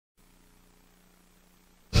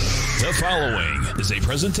The following is a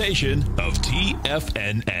presentation of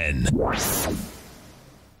TFNN.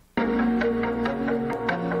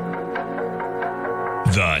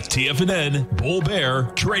 The TFNN Bull Bear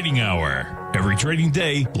Trading Hour. Every trading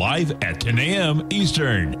day, live at 10 a.m.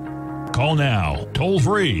 Eastern. Call now, toll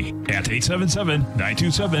free at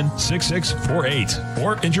 877-927-6648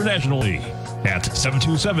 or internationally at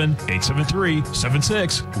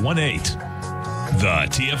 727-873-7618. The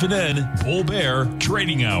TFNN Bull Bear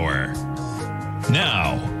Trading Hour.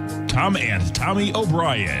 Now, Tom and Tommy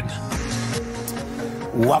O'Brien.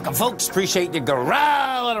 Welcome, folks. Appreciate you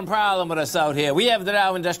growling and prowling with us out here. We have the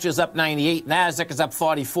Dow Industrials up 98, Nasdaq is up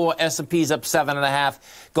 44, S&P's up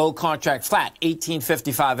 7.5, gold contract flat,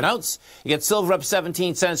 $18.55 an ounce. You get silver up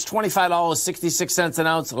 17 cents, $25.66 an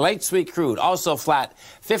ounce. Light sweet crude also flat,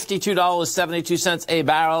 $52.72 a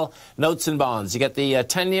barrel. Notes and bonds. You get the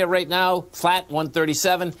 10-year right now flat,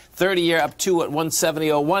 137, 30-year up 2 at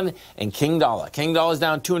 170.01, and King Dollar. King Dollar's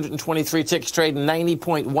down 223 ticks, trading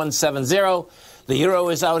 90.170. The euro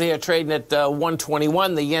is out here trading at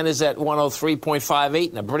 121. The yen is at 103.58,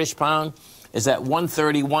 and the British pound is at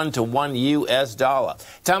 131 to 1 U.S. dollar.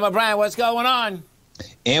 Tom O'Brien, what's going on?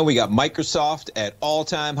 And we got Microsoft at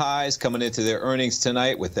all-time highs coming into their earnings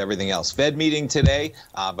tonight with everything else. Fed meeting today,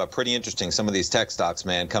 but pretty interesting. Some of these tech stocks,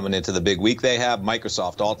 man, coming into the big week they have.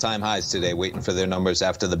 Microsoft, all-time highs today, waiting for their numbers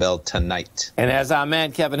after the bell tonight. And as our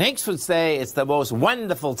man Kevin Hinks would say, it's the most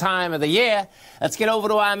wonderful time of the year. Let's get over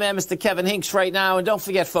to our man, Mr. Kevin Hinks, right now. And don't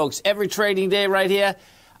forget, folks, every trading day right here,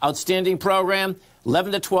 outstanding program,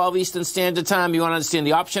 11 to 12 Eastern Standard Time. You want to understand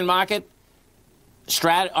the option market?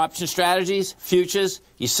 Option strategies, futures.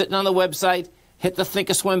 You're sitting on the website, hit the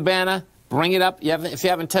Thinkorswim banner, bring it up. If you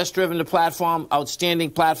haven't test-driven the platform,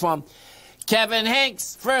 outstanding platform. Kevin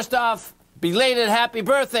Hinks, first off, belated happy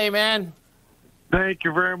birthday, man. Thank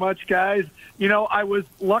you very much, guys. You know, I was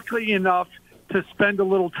lucky enough to spend a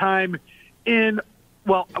little time in,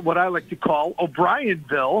 well, what I like to call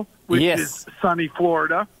O'Brienville, which is sunny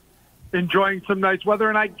Florida, enjoying some nice weather.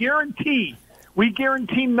 And I guarantee, we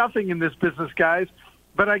guarantee nothing in this business, guys,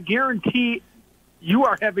 but I guarantee you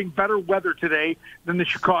are having better weather today than the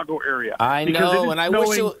Chicago area. I know, and I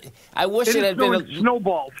wish it had been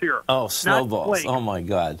snowballs here. Oh, snowballs! Oh my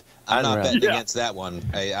God! I'm not betting against that one.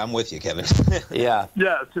 I'm with you, Kevin. Yeah.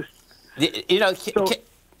 You know,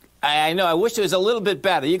 I know. I wish it was a little bit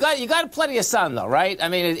better. You got plenty of sun, though, right? I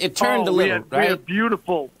mean, it turned a little, right? We had a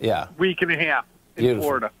beautiful week and a half in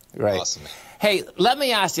Florida. Right. Awesome. Hey, let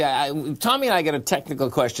me ask you, Tommy and I got a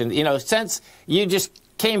technical question. You know, since you just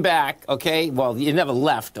came back, okay, well, you never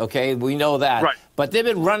left, okay, we know that. Right. But they've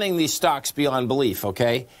been running these stocks beyond belief,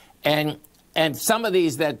 okay? And some of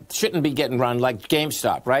these that shouldn't be getting run, like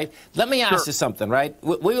GameStop, right? Let me ask you something, right?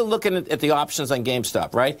 We were looking at the options on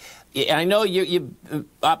GameStop, right? And I know you're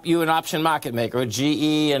an option market maker,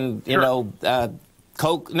 GE and, you know,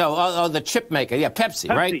 Coke, the chip maker,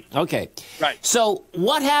 Pepsi, right? Okay. Right. So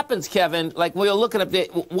what happens, Kevin, like we were looking up there,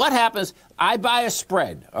 what happens, I buy a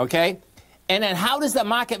spread, okay? And then how does the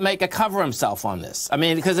market maker cover himself on this? I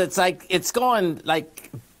mean, because it's like, it's going like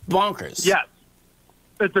bonkers. Yes.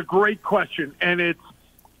 It's a great question, and it's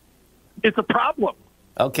a problem,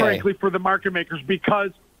 frankly, for the market makers because,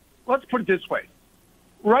 let's put it this way.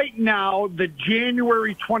 Right now, the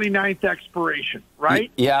January 29th expiration, right?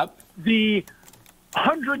 Yep. The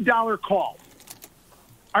 $100 calls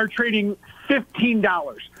are trading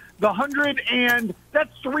 $15. The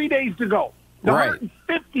that's 3 days to go. The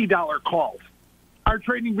 $150 calls are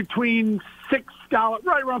trading between $6,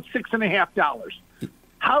 right around $6.50.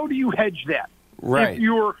 How do you hedge that? Right.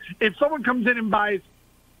 If someone comes in and buys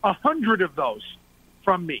 100 of those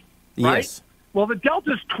from me, right? Yes. Well, the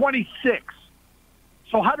delta's 26.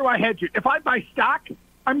 So how do I hedge it? If I buy stock,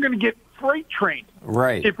 I'm going to get freight trained.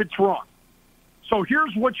 Right. If it's wrong. So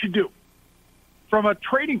here's what you do. From a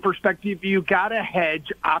trading perspective, you got to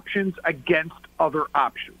hedge options against other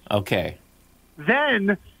options. Okay.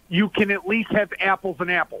 Then you can at least have apples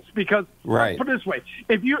and apples. Because, let's put it this way,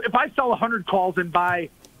 if I sell 100 calls and buy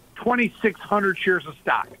 2,600 shares of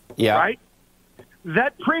stock, right?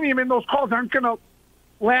 That premium in those calls aren't going to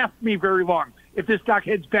last me very long. If this stock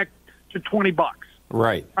heads back to $20,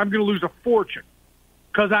 right? I'm going to lose a fortune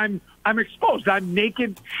because I'm exposed. I'm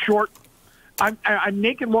naked short. I'm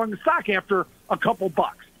naked long the stock after a couple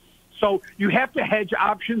bucks. So you have to hedge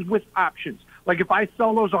options with options. Like if I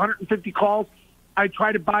sell those 150 calls, I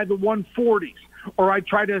try to buy the 140s, or I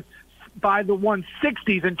try to buy the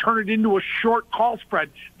 160s and turn it into a short call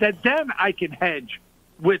spread that then I can hedge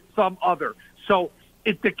with some other. So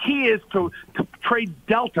the key is to trade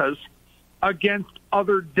deltas against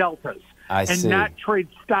other deltas. and not trade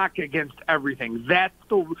stock against everything. That's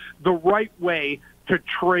the right way to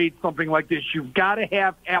trade something like this. You've got to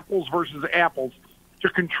have apples versus apples to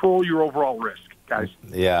control your overall risk, guys.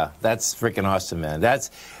 Yeah, that's freaking awesome, man. That's,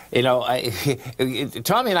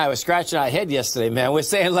 Tommy and I were scratching our head yesterday, man. We're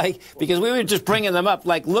saying, like, because we were just bringing them up,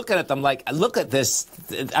 like, looking at them, like, look at this.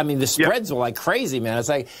 I mean, the spreads were like crazy, man. It's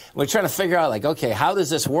like we're trying to figure out, like, okay, how does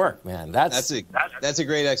this work, man? That's a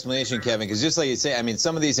great explanation, Kevin, because just like you say, I mean,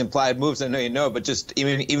 some of these implied moves, I know you know, but just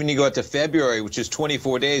even you go out to February, which is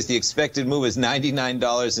 24 days, the expected move is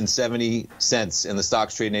 $99.70 and the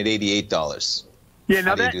stock's trading at $88. Yeah,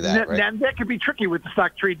 now that could be tricky with the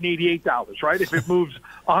stock trading $88, right? If it moves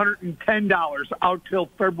 $110 out till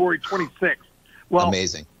February 26th. Well,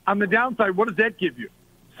 amazing. On the downside, what does that give you?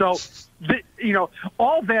 So,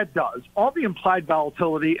 all that does, all the implied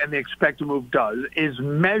volatility and the expected move does is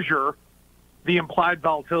measure the implied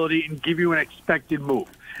volatility and give you an expected move.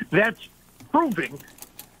 That's proving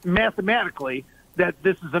mathematically that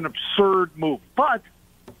this is an absurd move. But,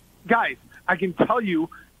 guys, I can tell you,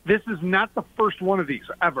 this is not the first one of these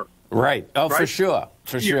ever. Right. Oh, right? For sure.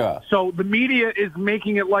 Yeah. So the media is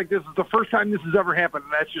making it like this is the first time this has ever happened,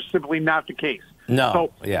 and that's just simply not the case. No.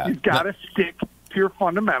 So you've got to stick to your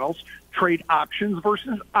fundamentals, trade options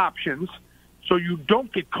versus options, so you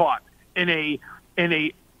don't get caught in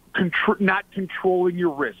not controlling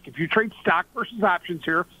your risk. If you trade stock versus options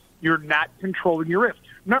here, you're not controlling your risk.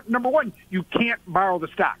 Number one, you can't borrow the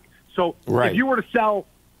stock. So if you were to sell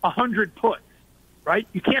 100 puts, right?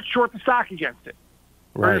 You can't short the stock against it,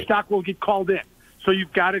 or your stock will get called in. So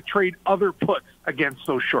you've got to trade other puts against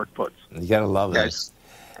those short puts. You got to love this.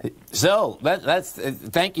 So that's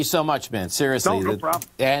thank you so much, man. Seriously, no problem.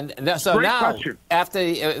 And so Great now, question.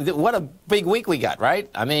 After what a big week we got, right?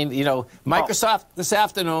 I mean, Microsoft this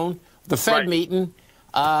afternoon, the Fed meeting.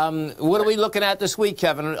 What are we looking at this week,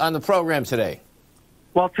 Kevin, on the program today?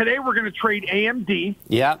 Well, today we're going to trade AMD.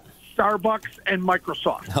 Yeah. Starbucks and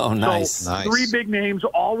Microsoft. Oh, nice. So three big names,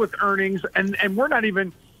 all with earnings, and we're not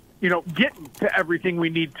even, getting to everything we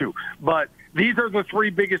need to. But these are the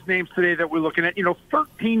three biggest names today that we're looking at.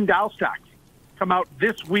 13 Dow stocks come out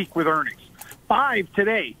this week with earnings. 5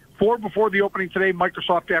 today, 4 before the opening today,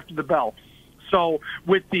 Microsoft after the bell. So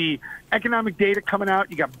with the economic data coming out,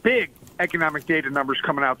 you got big economic data numbers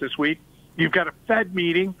coming out this week. You've got a Fed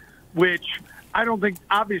meeting, which I don't think,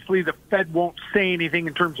 obviously, the Fed won't say anything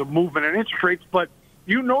in terms of movement and interest rates, but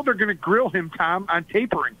they're going to grill him, Tom, on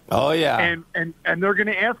tapering. Oh, yeah. And they're going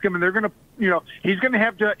to ask him, and they're going to, he's going to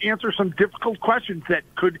have to answer some difficult questions that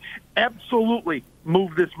could absolutely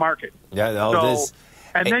move this market. Yeah,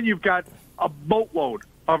 then you've got a boatload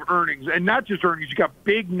of earnings, and not just earnings, you got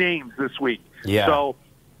big names this week. Yeah. So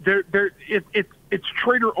it's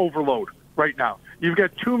trader overload right now. You've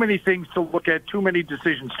got too many things to look at, too many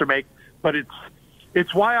decisions to make. But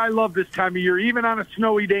it's why I love this time of year, even on a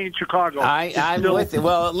snowy day in Chicago. I'm with you.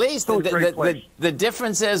 Well, at least the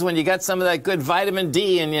difference is when you got some of that good vitamin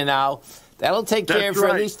D in you now, that'll take care of for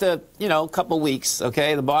at least a couple weeks.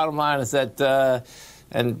 Okay, the bottom line is that,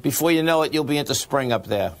 and before you know it, you'll be into spring up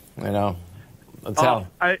there.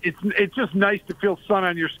 It's just nice to feel sun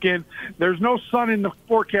on your skin. There's no sun in the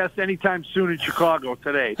forecast anytime soon in Chicago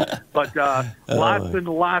today, but lots and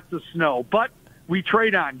lots of snow. But we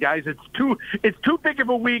trade on, guys. It's too big of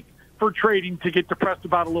a week for trading to get depressed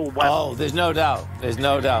about a little weather. Oh, there's no doubt. There's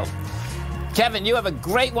no doubt. Kevin, you have a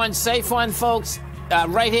great one. Safe one, folks.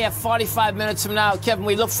 Right here, 45 minutes from now. Kevin,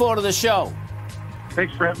 we look forward to the show.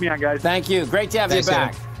 Thanks for having me on, guys. Thank you. Great to have you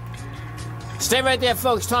back. Kevin. Stay right there,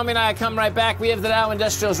 folks. Tommy and I are coming right back. We have the Dow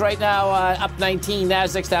Industrials right now up 19.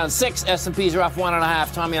 Nasdaq's down 6. S&Ps are off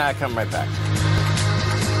 1.5. Tommy and I are coming right back.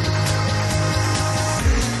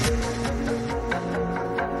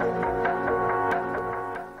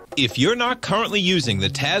 If you're not currently using the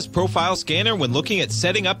TAS Profile Scanner when looking at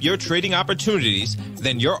setting up your trading opportunities,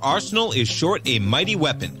 then your arsenal is short a mighty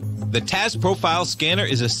weapon. The TAS Profile Scanner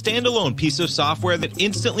is a standalone piece of software that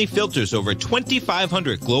instantly filters over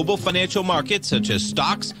 2,500 global financial markets such as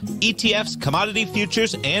stocks, ETFs, commodity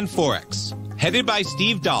futures, and Forex. Headed by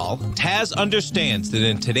Steve Dahl, TAS understands that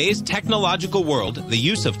in today's technological world, the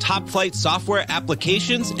use of top-flight software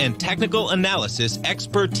applications and technical analysis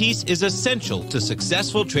expertise is essential to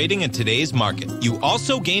successful trading in today's market. You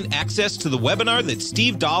also gain access to the webinar that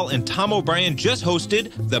Steve Dahl and Tom O'Brien just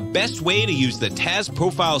hosted, The Best Way to Use the TAS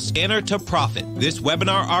Profile Scanner to Profit. This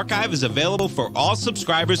webinar archive is available for all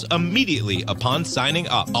subscribers immediately upon signing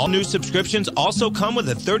up. All new subscriptions also come with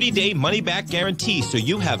a 30-day money-back guarantee, so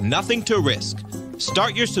you have nothing to risk.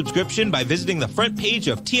 Start your subscription by visiting the front page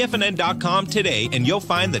of TFNN.com today, and you'll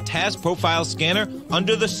find the TAS Profile Scanner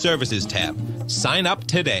under the Services tab. Sign up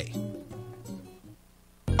today.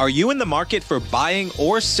 Are you in the market for buying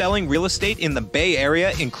or selling real estate in the Bay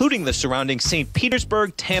Area, including the surrounding St.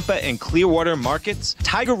 Petersburg, Tampa, and Clearwater markets?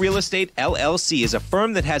 Tiger Real Estate LLC is a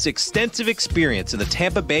firm that has extensive experience in the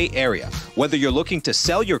Tampa Bay area. Whether you're looking to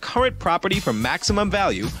sell your current property for maximum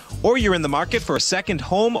value, or you're in the market for a second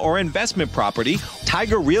home or investment property,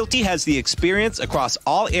 Tiger Realty has the experience across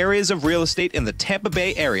all areas of real estate in the Tampa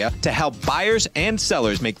Bay area to help buyers and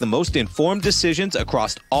sellers make the most informed decisions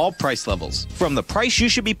across all price levels. From the price you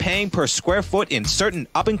should be paying per square foot in certain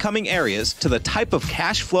up-and-coming areas to the type of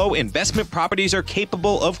cash flow investment properties are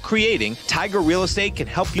capable of creating, Tiger Real Estate can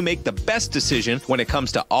help you make the best decision when it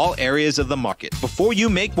comes to all areas of the market. Before you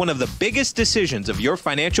make one of the biggest decisions of your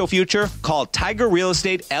financial future, call Tiger Real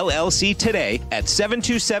Estate LLC today at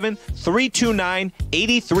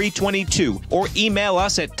 727-329-8322 or email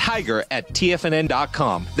us at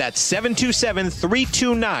tiger@tfnn.com. That's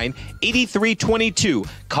 727-329-8322.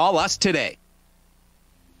 Call us today.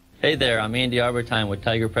 Hey there, I'm Andy Arbertine with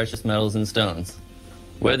Tiger Precious Metals and Stones.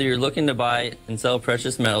 Whether you're looking to buy and sell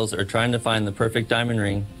precious metals or trying to find the perfect diamond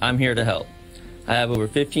ring, I'm here to help. I have over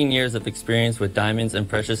 15 years of experience with diamonds and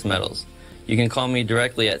precious metals. You can call me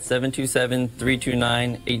directly at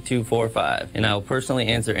 727-329-8245, and I will personally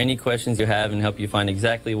answer any questions you have and help you find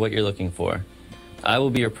exactly what you're looking for. I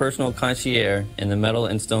will be your personal concierge in the metal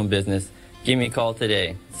and stone business. Give me a call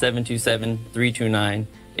today,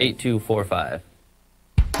 727-329-8245.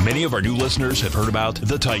 Many of our new listeners have heard about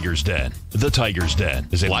The Tiger's Den. The Tiger's Den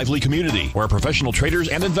is a lively community where professional traders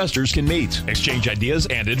and investors can meet, exchange ideas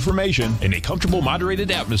and information in a comfortable, moderated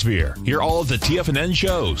atmosphere. Hear all of the TFNN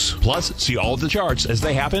shows, plus see all of the charts as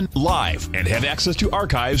they happen live and have access to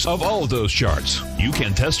archives of all of those charts. You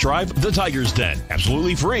can test drive The Tiger's Den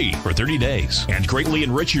absolutely free for 30 days and greatly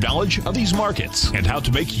enrich your knowledge of these markets and how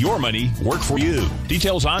to make your money work for you.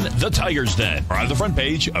 Details on The Tiger's Den are on the front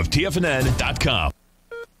page of TFNN.com.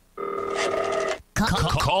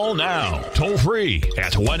 Call now, toll free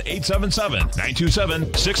at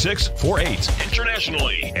 1-877-927-6648.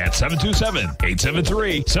 Internationally at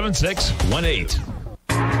 727-873-7618.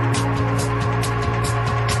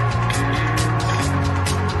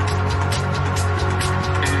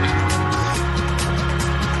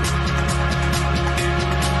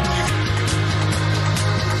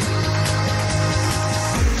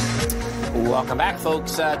 Welcome back,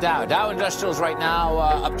 folks. Dow Industrials right now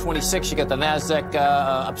up 26. You got the NASDAQ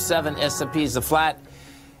up 7. S&P's the flat.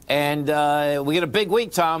 And we get a big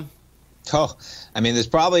week, Tom. Oh, I mean, there's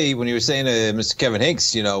probably, when you were saying to Mr. Kevin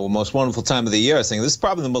Hinks, you know, most wonderful time of the year, I was saying this is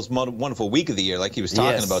probably the most wonderful week of the year, like he was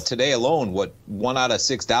talking about. Today alone, what 1 out of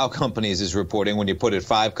 6 Dow companies is reporting. When you put it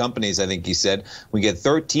 5 companies, I think he said, we get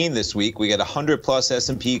 13 this week. We get 100-plus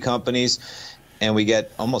S&P companies, and we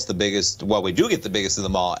get almost the biggest, well, we do get the biggest of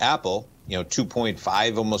them all, Apple. You know,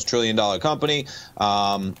 $2.5 almost $1 trillion company.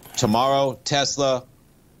 Tomorrow, Tesla,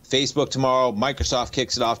 Facebook tomorrow. Microsoft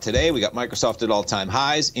kicks it off today. We got Microsoft at all-time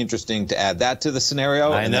highs. Interesting to add that to the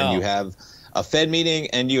scenario. And then you have a Fed meeting,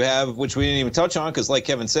 and you have, which we didn't even touch on, because like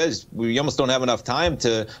Kevin says, we almost don't have enough time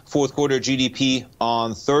to fourth quarter GDP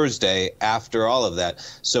on Thursday after all of that.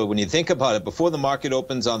 So when you think about it, before the market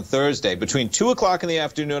opens on Thursday, between 2 o'clock in the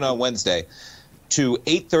afternoon on Wednesday to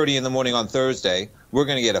 8:30 in the morning on Thursday, we're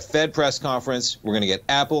going to get a Fed press conference. We're going to get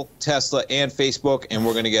Apple, Tesla, and Facebook, and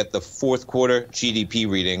we're going to get the fourth quarter GDP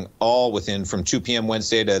reading all within from 2 p.m.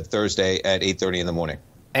 Wednesday to Thursday at 8:30 in the morning.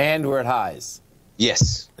 And we're at highs.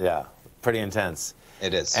 Yes. Yeah, pretty intense.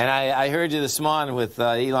 It is. And I heard you this morning with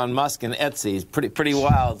Elon Musk and Etsy. It's pretty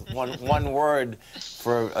wild. One word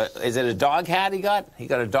for, is it a dog hat he got? He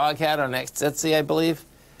got a dog hat on Etsy, I believe.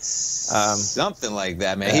 Something like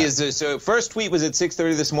that, man. Yeah. He is, so first tweet was at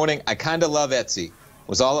 6:30 this morning. I kind of love Etsy.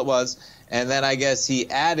 Was all it was. And then I guess he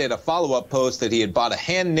added a follow-up post that he had bought a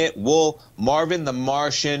hand-knit wool Marvin the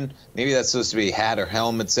Martian, maybe that's supposed to be a hat or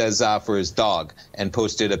helmet, says, for his dog, and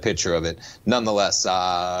posted a picture of it. Nonetheless,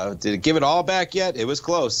 did it give it all back yet? It was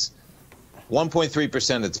close.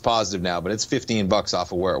 1.3%, it's positive now, but it's $15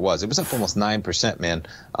 off of where it was. It was up almost 9%, man,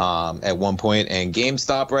 at one point. And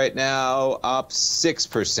GameStop right now up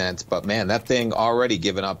 6%. But, man, that thing already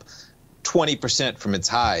given up 20% from its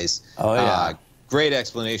highs. Oh, yeah. Great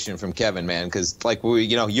explanation from Kevin, man, because like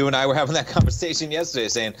you and I were having that conversation yesterday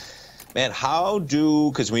saying, man,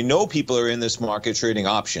 because we know people are in this market trading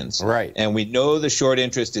options. Right. And we know the short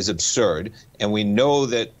interest is absurd. And we know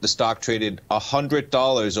that the stock traded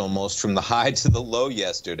 $100 almost from the high to the low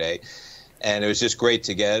yesterday. And it was just great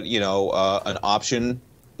to get, an option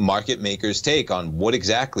market maker's take on what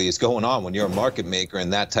exactly is going on when you're a market maker in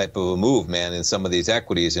that type of a move, man, in some of these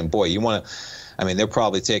equities. And boy, you want to, I mean, they're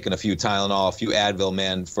probably taking a few Tylenol, a few Advil,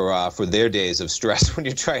 man, for their days of stress when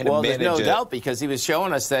you're trying to manage it. Well, there's no doubt, because he was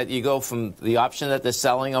showing us that you go from the option that they're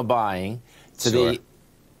selling or buying to the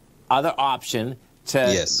other option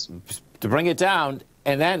to bring it down.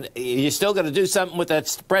 And then you still got to do something with that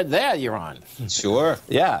spread there you're on. Sure.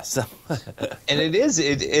 Yeah. So. And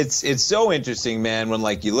it's so interesting, man, when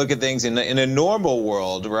like you look at things in a normal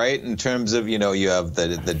world, right? In terms of, you have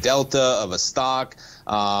the delta of a stock,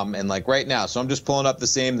 and like right now. So I'm just pulling up the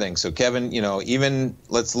same thing. So Kevin, even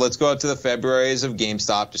let's go out to the Februaries of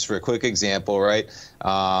GameStop just for a quick example, right?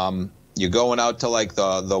 You're going out to like the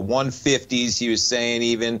 150s. He was saying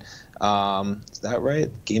even. Is that right?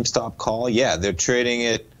 GameStop call? Yeah, they're trading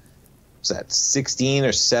at, is that $16 or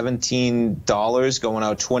 $17 going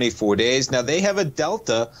out 24 days. Now, they have a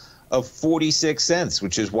delta of 46 cents,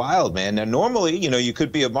 which is wild, man. Now, normally, you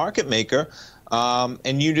could be a market maker,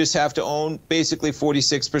 and you just have to own basically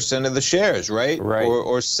 46% of the shares, right? Right.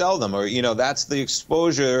 Or sell them, or, that's the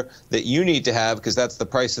exposure that you need to have, because that's the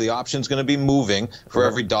price of the option is going to be moving for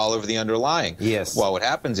every dollar of the underlying. Yes. Well, what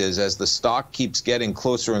happens is as the stock keeps getting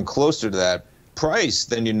closer and closer to that price,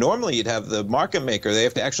 then you'd have the market maker. They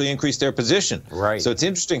have to actually increase their position. Right. So it's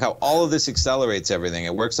interesting how all of this accelerates everything.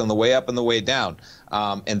 It works on the way up and the way down.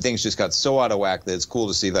 And things just got so out of whack that it's cool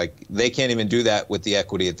to see, like, they can't even do that with the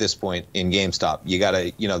equity at this point in GameStop. You got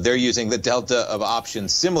to, they're using the delta of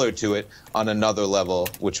options similar to it on another level,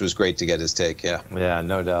 which was great to get his take. Yeah. Yeah,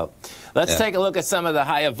 no doubt. Let's take a look at some of the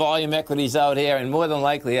higher volume equities out here, and more than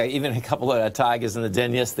likely, even a couple of tigers in the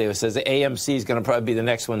den yesterday. It says AMC is going to probably be the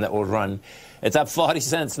next one that will run. It's up 40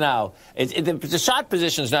 cents now. The short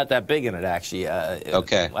position is not that big in it, actually.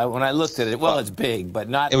 Okay. When I looked at it, well, it's big, but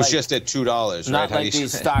not. It was just at $2, not right? like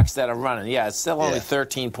these stocks that are running. Yeah, it's still only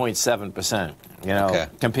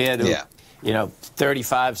 13.7%. Compared to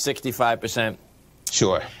 35, 65%.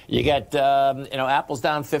 Sure. You got Apple's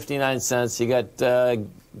down 59 cents. You got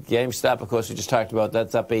GameStop, of course, we just talked about.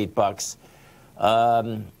 That's up $8.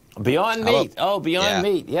 Beyond Meat. Beyond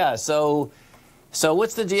Meat. Yeah. So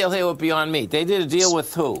what's the deal here with Beyond Meat? They did a deal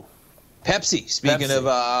with who? Pepsi. Speaking of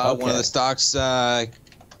one of the stocks,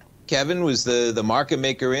 Kevin was the market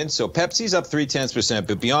maker in. So Pepsi's up 0.3%,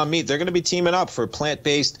 but Beyond Meat, they're going to be teaming up for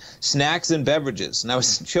plant-based snacks and beverages. And I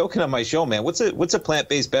was joking on my show, man. What's a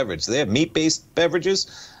plant-based beverage? Do they have meat-based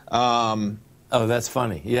beverages? Oh, that's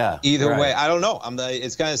funny. Yeah. Either way, I don't know.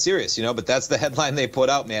 It's kind of serious, but that's the headline they put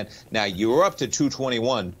out, man. Now, you were up to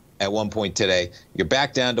 221 at one point today. You're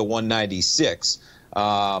back down to 196.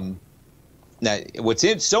 Now, what's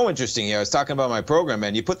so interesting here, I was talking about my program,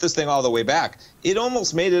 man. You put this thing all the way back. It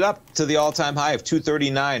almost made it up to the all-time high of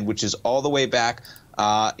 239, which is all the way back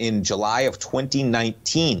in July of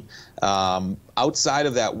 2019. Outside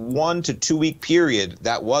of that 1 to 2 week period,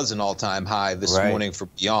 that was an all-time high this morning for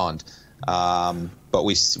Beyond. But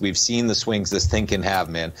we've seen the swings this thing can have,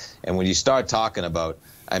 man. And when you start talking about,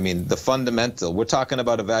 the fundamental, we're talking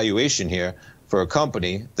about a valuation here for a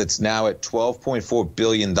company that's now at $12.4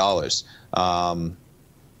 billion.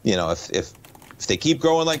 If they keep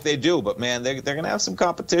growing like they do, but man, they're going to have some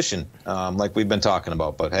competition, like we've been talking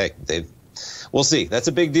about. But hey, we'll see. That's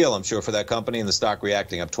a big deal, I'm sure, for that company, and the stock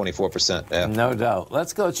reacting up 24%. Yeah. No doubt.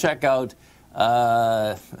 Let's go check out.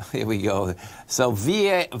 Here we go. So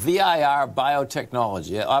VIR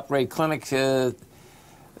Biotechnology, operate clinic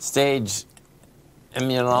stage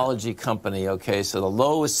immunology company. Okay, so the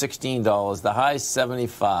low is $16, the high is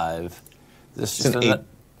 $75.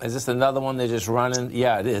 Is this another one they're just running?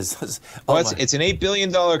 Yeah, it is. It's an $8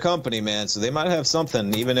 billion company, man. So they might have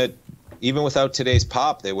something. Even without today's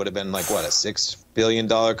pop, they would have been like what, a $6 billion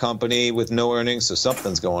company with no earnings. So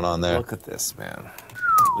something's going on there. Look at this, man.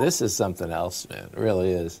 This is something else, man. It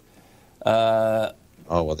really is. Well,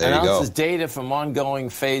 there you go. Announces data from ongoing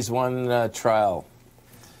phase 1 trial.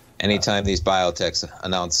 Anytime these biotechs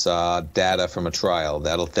announce data from a trial,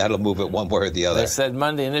 that'll move it one way or the other. They said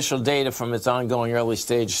Monday initial data from its ongoing early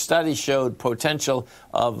stage study showed potential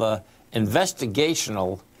of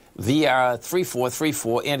investigational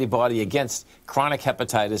VR3434 antibody against chronic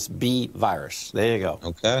hepatitis B virus. There you go.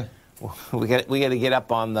 Okay. We got to get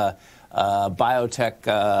up on the biotech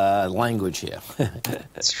language here.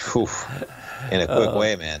 In a quick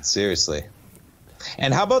way, man. Seriously.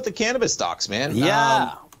 And how about the cannabis stocks, man?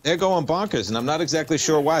 Yeah. They're going bonkers, and I'm not exactly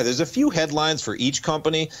sure why. There's a few headlines for each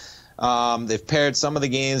company. They've paired some of the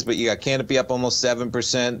gains, but you got Canopy up almost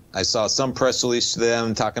 7%. I saw some press release to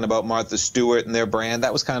them talking about Martha Stewart and their brand.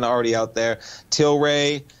 That was kind of already out there.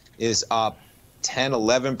 Tilray is up 10,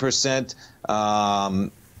 11%.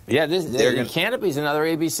 Canopy's another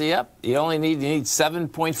ABC up. You need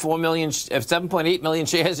 7.8 million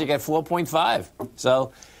shares. You get 4.5.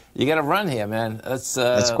 So you got to run here, man. That's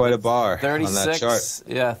quite a bar 36, on that chart.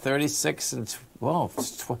 Yeah, 36 and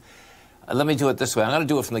let me do it this way. I'm going to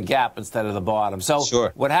do it from the gap instead of the bottom. So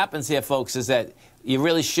what happens here, folks, is that you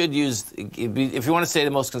really should use, if you want to stay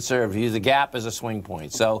the most conservative, use the gap as a swing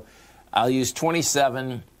point. So I'll use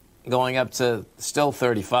 27 going up to still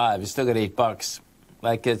 35. You still got $8.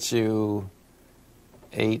 That gets you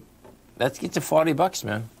that gets you $40,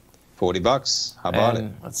 man. $40. How about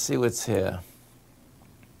it? Let's see what's here.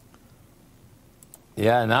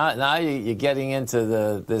 Yeah, now you're getting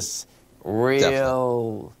into this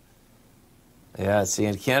real. Definitely. Yeah, see,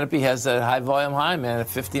 and Canopy has a high volume high, man, at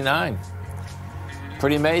 59.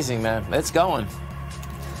 Pretty amazing, man. It's going.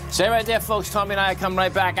 Stay right there, folks. Tommy and I come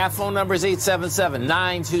right back. Our phone number is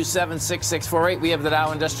 877-927-6648. We have the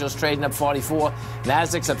Dow Industrials trading up 44.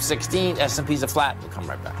 Nasdaq's up 16. S&P's are flat. We'll come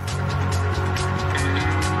right back.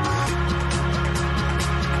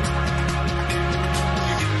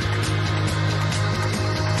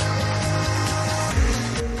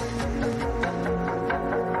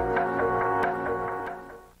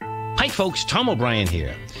 Hi folks, Tom O'Brien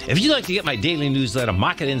here. If you'd like to get my daily newsletter,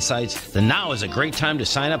 Market Insights, then now is a great time to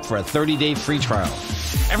sign up for a 30-day free trial.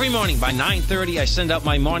 Every morning by 9:30, I send out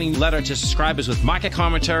my morning letter to subscribers with market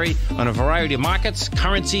commentary on a variety of markets,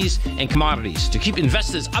 currencies, and commodities to keep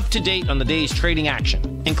investors up to date on the day's trading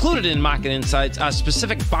action. Included in Market Insights are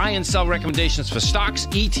specific buy and sell recommendations for stocks,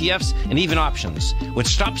 ETFs, and even options, with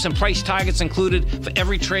stops and price targets included for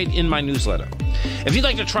every trade in my newsletter. If you'd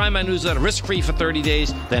like to try my newsletter risk-free for 30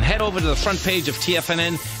 days, then head over to the front page of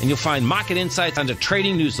TFNN and you'll find Market Insights under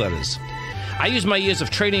Trading Newsletters. I use my years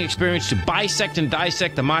of trading experience to bisect and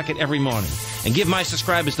dissect the market every morning and give my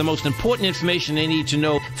subscribers the most important information they need to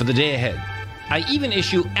know for the day ahead. I even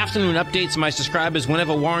issue afternoon updates to my subscribers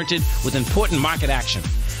whenever warranted with important market action.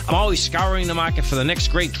 I'm always scouring the market for the next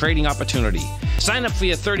great trading opportunity. Sign up for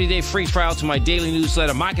your 30-day free trial to my daily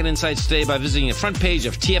newsletter, Market Insights, today by visiting the front page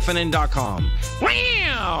of TFNN.com.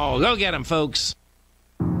 Wow! Go get them, folks.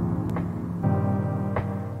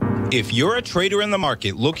 If you're a trader in the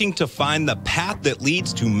market looking to find the path that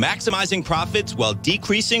leads to maximizing profits while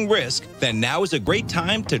decreasing risk, then now is a great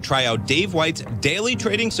time to try out Dave White's daily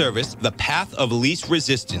trading service, The Path of Least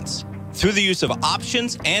Resistance. Through the use of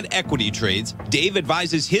options and equity trades, Dave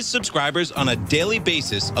advises his subscribers on a daily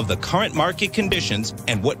basis of the current market conditions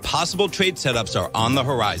and what possible trade setups are on the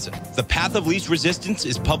horizon. The Path of Least Resistance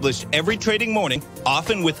is published every trading morning,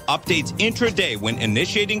 often with updates intraday when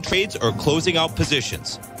initiating trades or closing out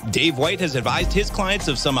positions. Dave White has advised his clients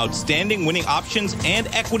of some outstanding winning options and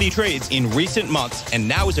equity trades in recent months, and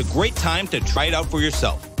now is a great time to try it out for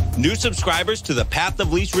yourself. New subscribers to the Path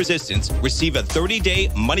of Least Resistance receive a 30-day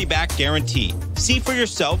money-back guarantee. See for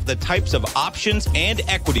yourself the types of options and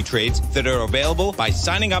equity trades that are available by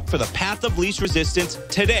signing up for the Path of Least Resistance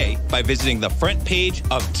today by visiting the front page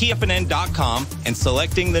of TFNN.com and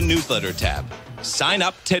selecting the newsletter tab. Sign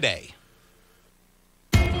up today.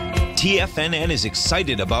 TFNN is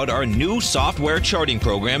excited about our new software charting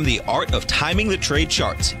program, The Art of Timing the Trade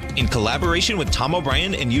Charts. In collaboration with Tom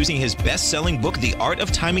O'Brien and using his best-selling book, The Art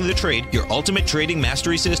of Timing the Trade, Your Ultimate Trading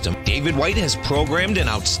Mastery System, David White has programmed an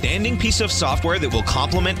outstanding piece of software that will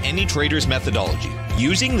complement any trader's methodology.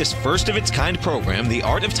 Using this first-of-its-kind program, The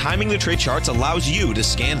Art of Timing the Trade Charts allows you to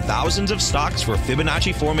scan thousands of stocks for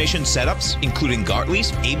Fibonacci formation setups, including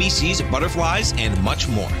Gartley's, ABC's, butterflies, and much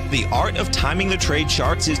more. The Art of Timing the Trade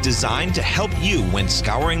Charts is designed to help you when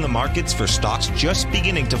scouring the markets for stocks just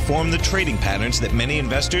beginning to form the trading patterns that many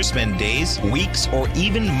investors spend days, weeks, or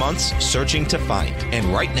even months searching to find. And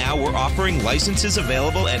right now, we're offering licenses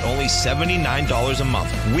available at only $79 a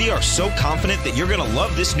month. We are so confident that you're going to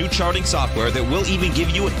love this new charting software that will even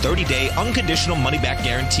give you a 30-day unconditional money-back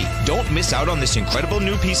guarantee. Don't miss out on this incredible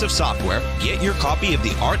new piece of software. Get your copy of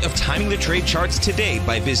The Art of Timing the Trade Charts today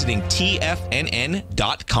by visiting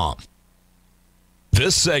TFNN.com.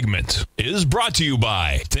 This segment is brought to you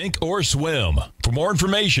by Think or Swim. For more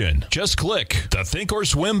information, just click the Think or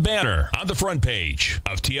Swim banner on the front page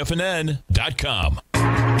of TFNN.com.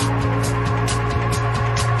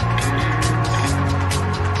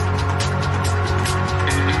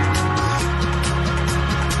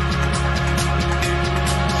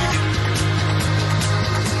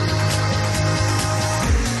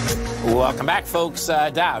 Welcome back, folks.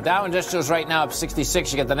 Dow Industrials right now up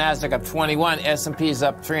 66. You got the Nasdaq up 21. S&P's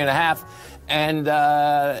up 3.5. And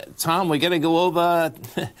Tom, we got to go over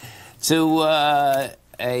to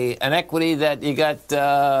an equity that you got.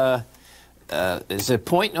 Is it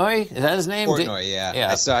Portnoy? Is that his name? Portnoy,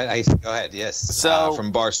 yeah. Go ahead. Yes. So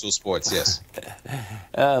from Barstool Sports, yes.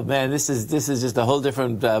 Oh man, this is just a whole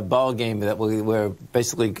different ball game that we're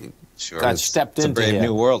basically got stepped into. It's a brave here.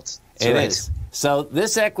 new world. It is. So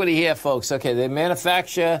this equity here, folks, okay, they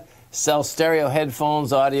manufacture, sell stereo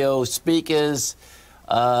headphones, audio speakers.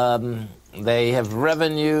 They have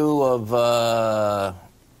revenue of,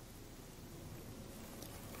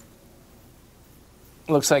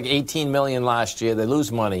 looks like 18 million last year. They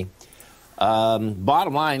lose money.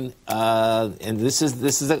 Bottom line, and this is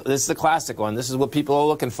the classic one. This is what people are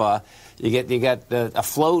looking for. You got a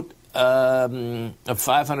float of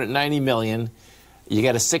 590 million. You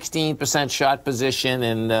got a 16% short position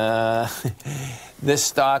in this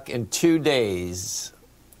stock in 2 days.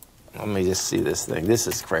 Let me just see this thing. This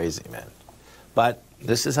is crazy, man. But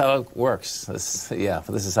this is how it works. This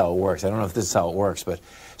is how it works. I don't know if this is how it works, but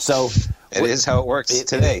so it is how it works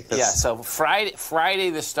today. So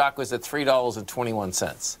Friday the stock was at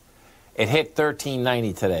 $3.21. It hit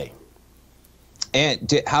 $13.90 today.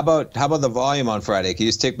 And how about the volume on Friday? Can you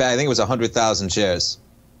just take back? I think it was 100,000 shares,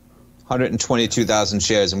 122,000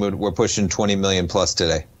 shares, and we're pushing 20 million plus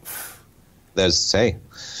today.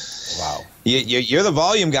 Wow. You're the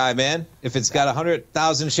volume guy, man. If it's got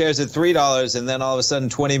 100,000 shares at $3 and then all of a sudden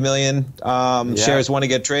 20 million shares want to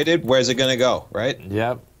get traded, where's it going to go, right?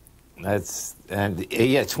 Yep.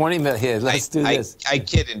 20 million. Here, let's do this. I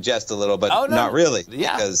kid and jest a little, but not really.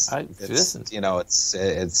 Yeah. Because it's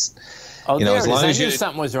Oh, you know, as long as I knew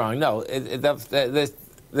something was wrong. No,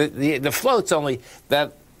 the float's only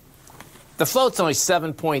that. The float's only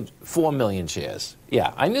 7.4 million shares.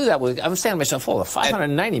 Yeah, I knew that was. I was saying to myself, "Oh,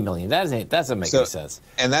 590 million. That doesn't make any sense."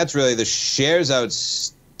 And that's really the shares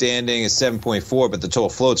outstanding is 7.4, but the total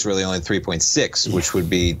float's really only 3.6, which would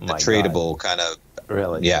be the tradable kind of.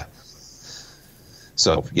 Really? Yeah.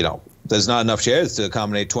 So there's not enough shares to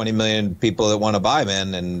accommodate 20 million people that want to buy,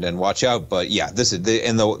 man, and watch out. But yeah, this is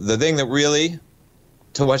the thing that really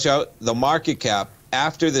to watch out. The market cap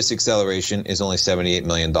after this acceleration is only $78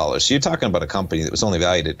 million. So you're talking about a company that was only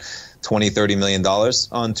valued at $20-30 million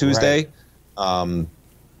on Tuesday. Right.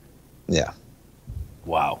 Yeah.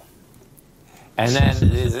 Wow. And then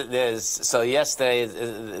yesterday,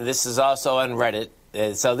 this is also on Reddit.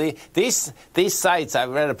 So these sites, I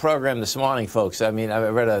read a program this morning, folks. I mean, I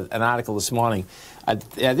read an article this morning. I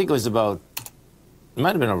think it was about, it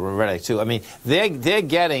might have been a Reddit too. I mean, they're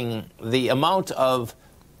getting the amount of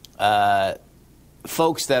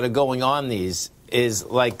folks that are going on these is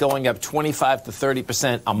like going up 25 to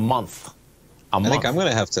 30% a month. I think I'm going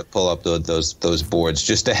to have to pull up those boards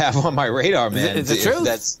just to have on my radar, man. It's the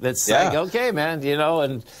truth. That's like, okay, man,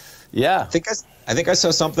 and yeah. I think I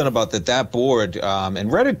saw something about that board,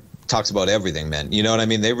 and Reddit talks about everything, man. You know what I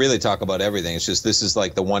mean? They really talk about everything. It's just this is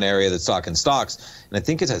like the one area that's talking stocks, and I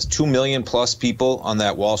think it has 2 million plus people on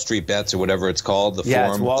that Wall Street Bets or whatever it's called. The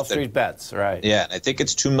forum. It's Wall Street Bets, right? Yeah, and I think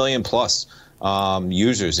it's 2 million plus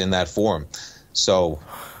users in that forum. So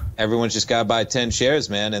everyone's just got to buy 10 shares,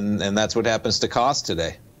 man, and that's what happens to cost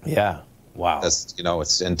today. Yeah. Wow. That's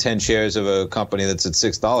it's in 10 shares of a company that's at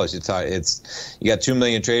 $6. You got 2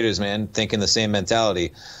 million traders, man, thinking the same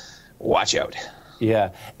mentality. Watch out.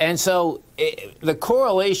 Yeah. And so the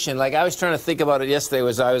correlation, like I was trying to think about it yesterday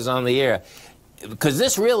as I was on the air, because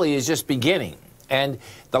this really is just beginning. And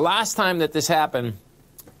the last time that this happened,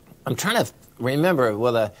 I'm trying to remember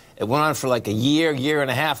whether it went on for like a year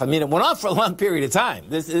and a half. I mean, it went on for a long period of time.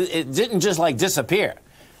 It didn't just like disappear,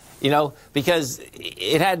 because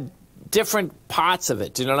it had different parts of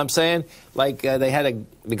it. Do you know what I'm saying? Like they had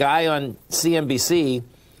the guy on CNBC.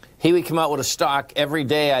 He would come out with a stock every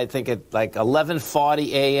day. I think at like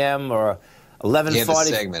 11:40 a.m. or 11:40.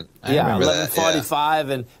 Segment. Yeah, 11:45.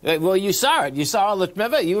 Yeah. And well, you saw it. You saw all the.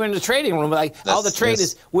 Remember, you were in the trading room. Like all the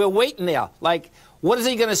traders, we're waiting there. Like, what is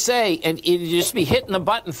he going to say? And you'd just be hitting the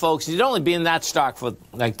button, folks. You'd only be in that stock for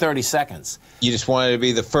like 30 seconds. You just wanted to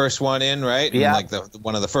be the first one in, right? Yeah. And like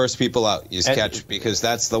one of the first people out. You just catch, because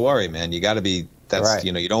that's the worry, man. You got to be. That's right.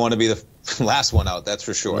 You don't want to be the last one out. That's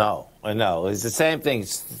for sure. No, I know. It's the same thing.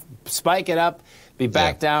 Spike it up, be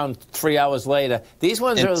back down 3 hours later. These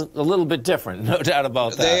ones are a little bit different, no doubt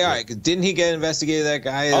about that. They are. Didn't he get investigated? That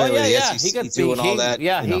guy? Oh yeah. He got doing all that.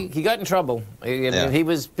 Yeah, he got in trouble. He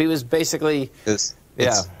was basically.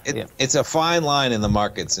 It's a fine line in the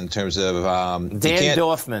markets in terms of Dan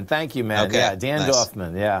Dorfman. Thank you, man. Okay, yeah, Dan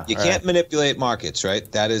Dorfman. Yeah, you can't manipulate markets,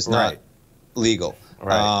 right? That is not legal.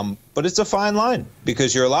 Right. But it's a fine line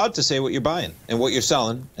because you're allowed to say what you're buying and what you're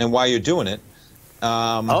selling and why you're doing it.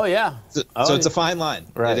 So it's a fine line.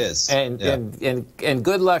 Right. It is. And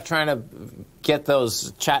good luck trying to get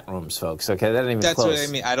those chat rooms, folks. Okay, that ain't even That's close. What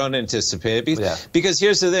I mean. I don't anticipate it because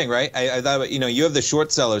here's the thing, right? I thought about, you have the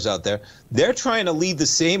short sellers out there. They're trying to lead the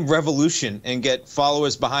same revolution and get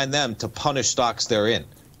followers behind them to punish stocks they're in.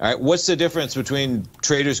 All right, what's the difference between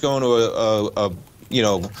traders going to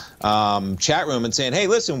a chat room and saying, hey,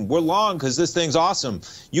 listen, we're long because this thing's awesome.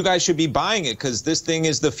 You guys should be buying it because this thing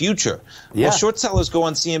is the future. Yeah. Well, short sellers go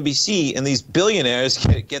on CNBC and these billionaires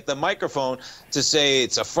get the microphone to say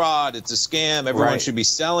it's a fraud, it's a scam, everyone should be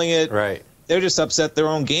selling it. Right. They're just upset their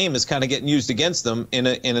own game is kind of getting used against them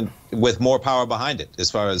with more power behind it as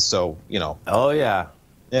far as Oh, yeah.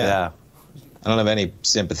 Yeah. I don't have any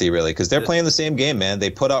sympathy, really, because they're playing the same game, man.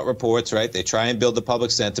 They put out reports, right? They try and build the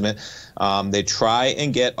public sentiment. They try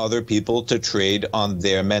and get other people to trade on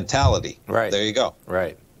their mentality. Right. There you go.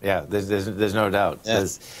 Right. Yeah, there's no doubt. Yeah.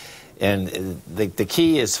 And the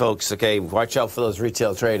key is, folks, okay, watch out for those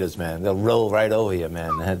retail traders, man. They'll roll right over you,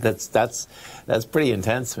 man. That's pretty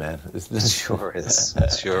intense, man. It sure is.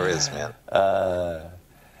 It sure is, man.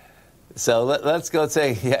 So let's go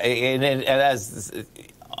say, and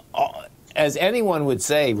as anyone would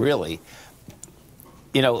say, really,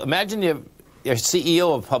 imagine you're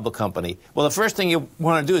CEO of a public company. Well, the first thing you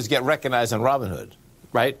want to do is get recognized on Robinhood,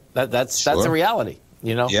 right? That's a reality,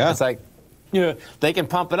 Yeah. It's like, they can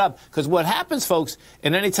pump it up. Because what happens, folks,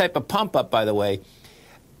 in any type of pump up, by the way,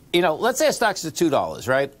 let's say a stock's at $2,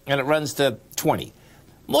 right? And it runs to 20.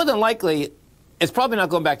 More than likely, it's probably not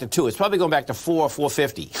going back to 2. It's probably going back to 4 or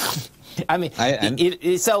 4.50. I mean,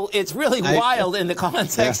 so it's really wild in the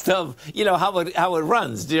context of how it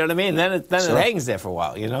runs. Do you know what I mean? Then it hangs there for a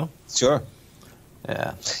while. Sure.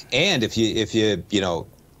 Yeah. And if you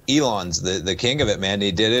Elon's the king of it, man.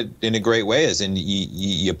 He did it in a great way. And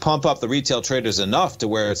you pump up the retail traders enough to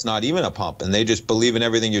where it's not even a pump, and they just believe in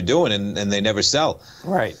everything you're doing, and they never sell.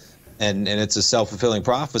 Right. And it's a self-fulfilling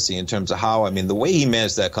prophecy in terms of how, the way he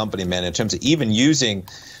managed that company, man, in terms of even using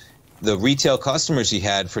the retail customers he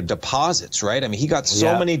had for deposits, right? He got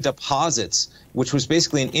so many deposits, which was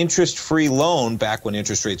basically an interest-free loan back when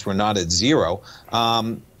interest rates were not at zero.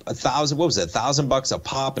 $1,000 a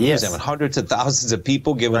pop, and he was having hundreds of thousands of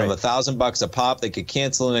people giving him $1,000 a pop. They could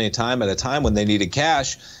cancel at any time at a time when they needed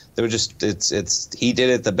cash. They were just, he did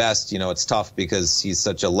it the best. It's tough because he's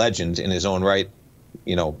such a legend in his own right.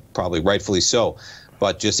 Probably rightfully so.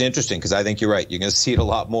 But just interesting, because I think you're right. You're going to see it a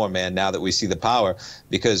lot more, man, now that we see the power,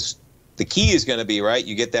 because the key is going to be, right,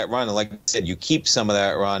 you get that run, and like I said, you keep some of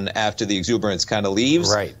that run after the exuberance kind of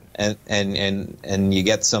leaves, right? And you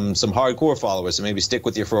get some hardcore followers that maybe stick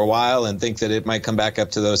with you for a while and think that it might come back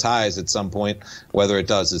up to those highs at some point. Whether it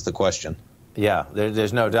does is the question. Yeah,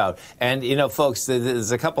 there's no doubt. And folks,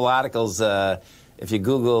 there's a couple articles. If you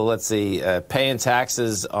Google, let's see, paying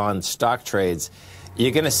taxes on stock trades,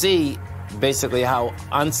 you're going to see basically how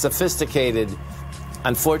unsophisticated,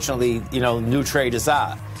 unfortunately, new traders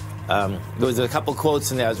are. There was a couple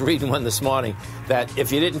quotes in there. I was reading one this morning that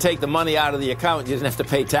if you didn't take the money out of the account, you didn't have to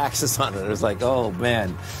pay taxes on it. It was like, oh,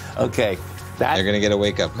 man. Okay. They're going to get a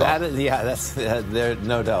wake-up call. That's there,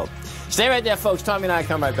 no doubt. Stay right there, folks. Tommy and I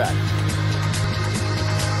come right back.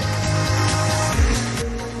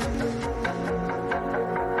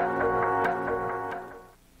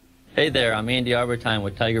 Hey there, I'm Andy Arbertine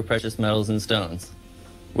with Tiger Precious Metals and Stones.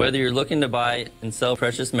 Whether you're looking to buy and sell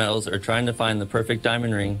precious metals or trying to find the perfect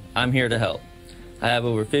diamond ring, I'm here to help. I have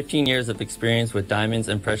over 15 years of experience with diamonds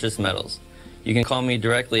and precious metals. You can call me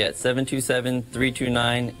directly at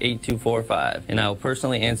 727-329-8245, and I will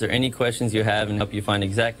personally answer any questions you have and help you find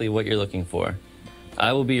exactly what you're looking for.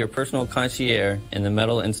 I will be your personal concierge in the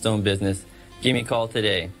metal and stone business. Give me a call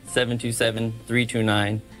today,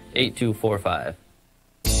 727-329-8245.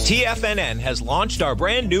 TFNN has launched our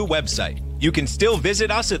brand new website. You can still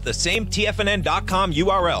visit us at the same TFNN.com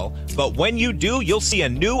URL, but when you do, you'll see a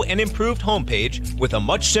new and improved homepage with a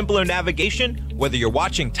much simpler navigation, whether you're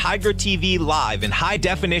watching Tiger TV live in high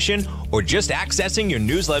definition or just accessing your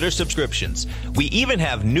newsletter subscriptions. We even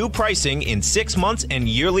have new pricing in 6 months and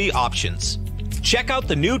yearly options. Check out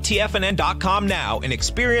the new TFNN.com now and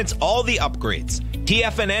experience all the upgrades.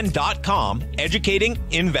 TFNN.com, educating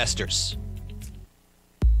investors.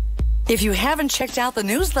 If you haven't checked out the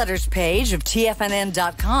newsletters page of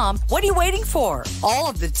TFNN.com, what are you waiting for? All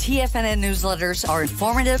of the TFNN newsletters are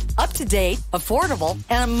informative, up-to-date, affordable,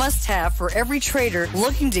 and a must-have for every trader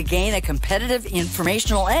looking to gain a competitive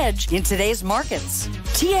informational edge in today's markets.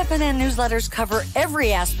 TFNN newsletters cover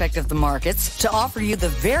every aspect of the markets to offer you the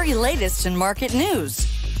very latest in market news.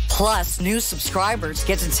 Plus, new subscribers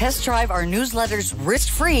get to test drive our newsletters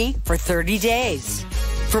risk-free for 30 days.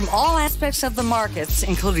 From all aspects of the markets,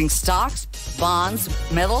 including stocks, bonds,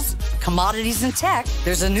 metals, commodities, and tech,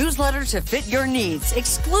 there's a newsletter to fit your needs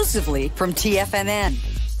exclusively from TFNN.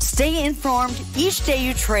 Stay informed each day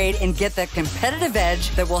you trade and get that competitive edge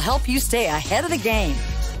that will help you stay ahead of the game.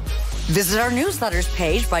 Visit our newsletters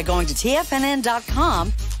page by going to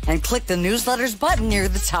TFNN.com and click the newsletters button near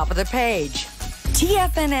the top of the page.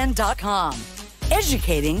 TFNN.com,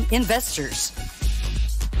 educating investors.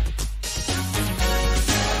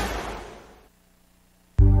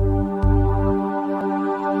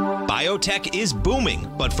 Biotech is booming,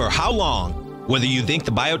 but for how long? Whether you think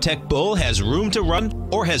the biotech bull has room to run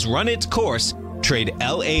or has run its course, trade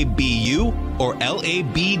LABU or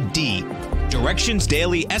LABD. Direction's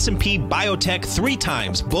daily S&P Biotech 3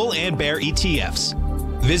 times bull and bear ETFs.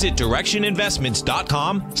 Visit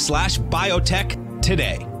directioninvestments.com/biotech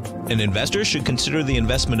today. An investor should consider the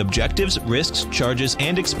investment objectives, risks, charges,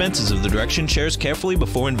 and expenses of the Direction shares carefully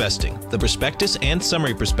before investing. The prospectus and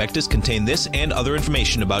summary prospectus contain this and other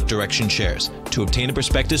information about Direction shares. To obtain a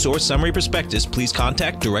prospectus or summary prospectus, please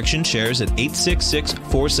contact Direction shares at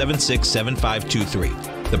 866-476-7523.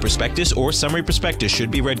 The prospectus or summary prospectus should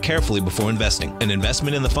be read carefully before investing. An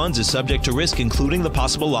investment in the funds is subject to risk, including the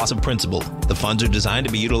possible loss of principal. The funds are designed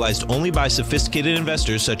to be utilized only by sophisticated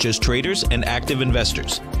investors such as traders and active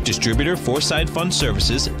investors. Distributor Foreside Fund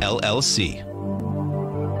Services, LLC.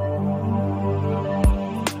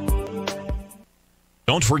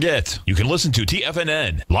 Don't forget, you can listen to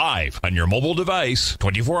TFNN live on your mobile device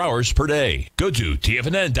 24 hours per day. Go to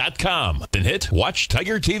TFNN.com, then hit Watch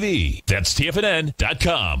Tiger TV. That's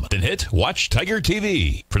TFNN.com, then hit Watch Tiger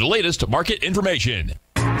TV for the latest market information.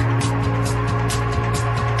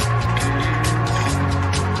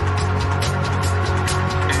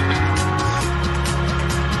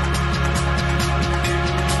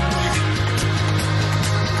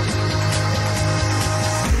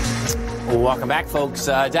 Welcome back, folks.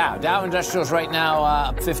 Dow Industrials right now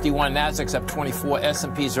up 51, Nasdaq's up 24,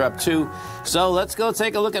 S&Ps are up 2. So let's go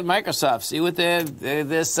take a look at Microsoft, see what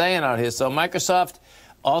they're saying out here. So Microsoft,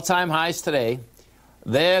 all-time highs today.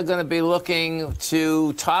 They're going to be looking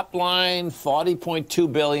to top line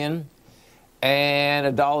 $40.2 billion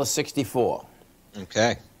and $1.64.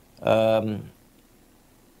 Okay.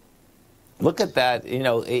 Look at that. You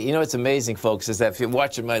know, it's amazing, folks, is that if you're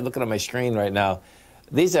watching looking at my screen right now,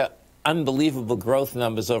 these are unbelievable growth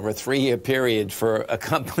numbers over a 3-year period for a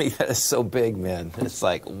company that is so big, man. It's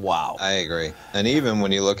like, wow. I agree. And even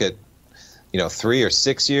when you look at, 3 or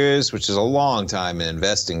 6 years, which is a long time in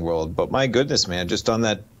investing world, but my goodness, man, just on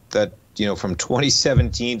that from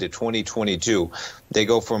 2017 to 2022, they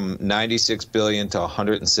go from 96 billion to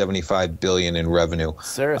 175 billion in revenue.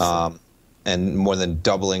 Seriously. And more than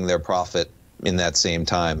doubling their profit in that same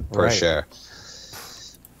time per share.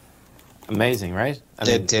 Amazing, right?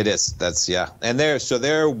 It is. That's, yeah. And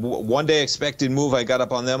their one-day expected move, I got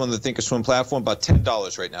up on them on the Thinkorswim platform, about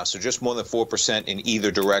 $10 right now. So just more than 4% in either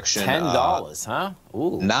direction. $10, huh?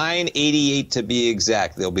 Ooh. 988 to be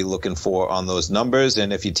exact. They'll be looking for on those numbers.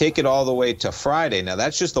 And if you take it all the way to Friday, now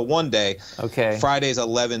that's just the one day. Okay. Friday's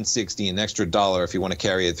 11.60, an extra $1 if you want to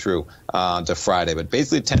carry it through to Friday. But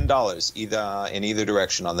basically $10 in either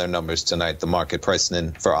direction on their numbers tonight. The market pricing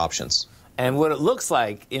in for options. And what it looks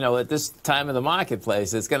like, at this time of the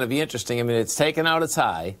marketplace, it's going to be interesting. I mean, it's taken out its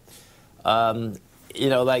high. Now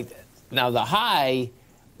the high,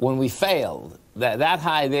 when we failed, that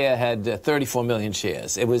high there had 34 million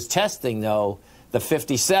shares. It was testing, though, the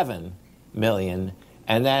 57 million.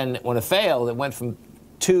 And then when it failed, it went from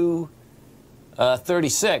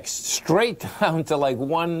 236 straight down to like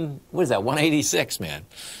 186, man,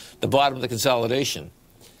 the bottom of the consolidation.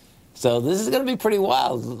 So this is going to be pretty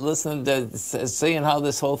wild, listening to seeing how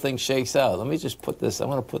this whole thing shakes out. Let me just put this. I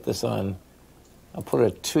want to put this on. I'll put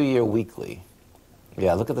it a 2-year weekly.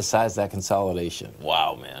 Yeah, look at the size of that consolidation.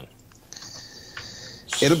 Wow, man.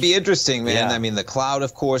 It'll be interesting, man. Yeah. I mean, the cloud,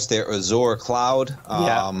 of course, their Azure cloud.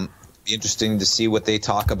 Be interesting to see what they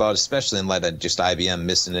talk about, especially in light of just IBM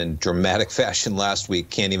missing in dramatic fashion last week.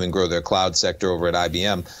 Can't even grow their cloud sector over at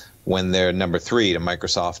IBM when they're number 3 to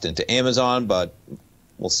Microsoft and to Amazon, but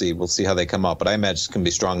we'll see. We'll see how they come up. But I imagine it's going to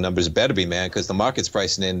be strong numbers. It better be, man, because the market's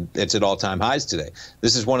pricing in. It's at all-time highs today.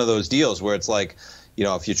 This is one of those deals where it's like,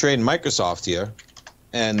 if you're trading Microsoft here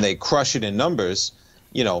and they crush it in numbers,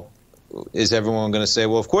 is everyone going to say,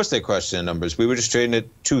 well, of course they crushed it in numbers. We were just trading at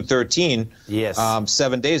 213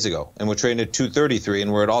 7 days ago, and we're trading at 233,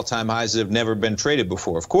 and we're at all-time highs that have never been traded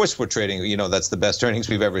before. Of course we're trading, that's the best earnings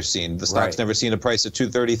we've ever seen. The stock's never seen a price of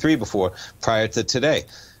 233 before prior to today.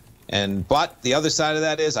 But the other side of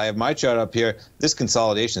that is, I have my chart up here. This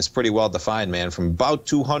consolidation is pretty well defined, man. From about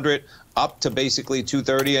 200 up to basically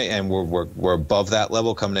 230, and we're above that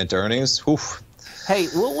level coming into earnings. Oof. Hey,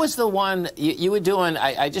 what was the one you were doing?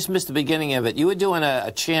 I just missed the beginning of it. You were doing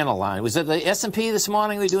a channel line. Was it the S&P this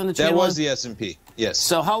morning? We were doing the channel line? That was the S&P. Yes.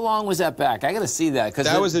 So how long was that back? I got to see that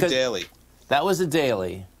that was a daily. That was a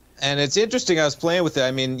daily. And it's interesting. I was playing with it.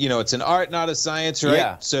 I mean, it's an art, not a science, right?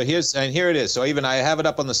 Yeah. So here it is. So even I have it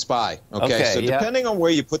up on the SPY. Okay. So depending on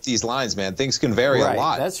where you put these lines, man, things can vary a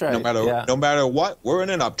lot. That's right. No matter what, we're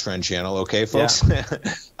in an uptrend channel. Okay, folks.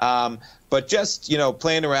 Yeah. But just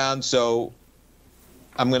playing around. So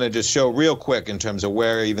I'm going to just show real quick in terms of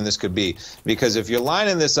where even this could be, because if you're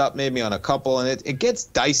lining this up maybe on a couple, and it gets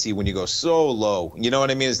dicey when you go so low. You know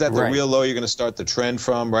what I mean? Is that the real low you're going to start the trend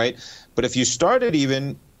from, right? But if you started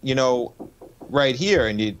even, right here,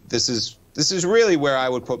 and this is really where I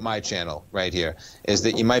would put my channel right here, is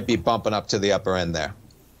that you might be bumping up to the upper end there.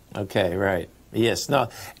 Okay, right. Yes, no,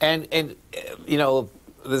 and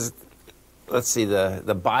there's, let's see,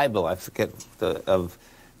 the Bible. I forget of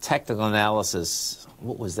technical analysis.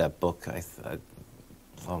 What was that book?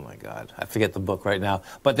 Oh my God, I forget the book right now.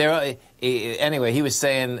 But anyway, he was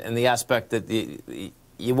saying in the aspect that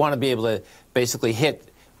you want to be able to basically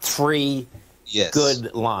hit 3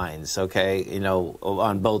 good lines, okay,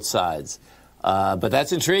 on both sides. But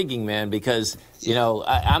that's intriguing, man, because,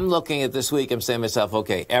 I'm looking at this week, I'm saying to myself,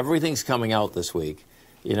 okay, everything's coming out this week.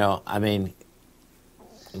 I mean,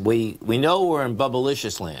 we know we're in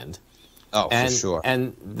bubblicious land. Oh, for sure.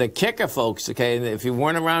 And the kicker, folks, okay, if you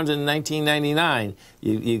weren't around in 1999,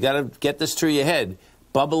 you got to get this through your head.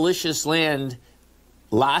 Bubblicious land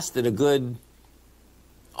lasted a good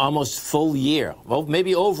almost full year, well,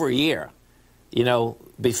 maybe over a year,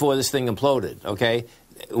 before this thing imploded, okay?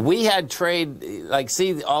 We had trade,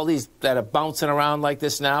 see all these that are bouncing around like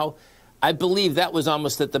this now? I believe that was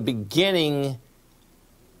almost at the beginning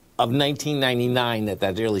of 1999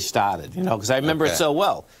 that really started, because I remember it so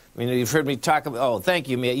well. I mean, you've heard me talk about, oh, thank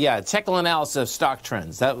you, Mia. Yeah, Technical Analysis of Stock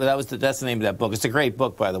Trends. That's the name of that book. It's a great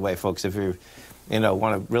book, by the way, folks, if you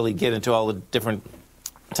want to really get into all the different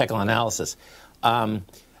technical analysis. But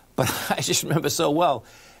I just remember so well,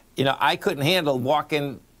 I couldn't handle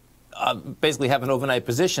walking, basically having overnight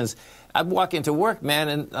positions. I'd walk into work,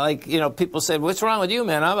 man, and people said, what's wrong with you,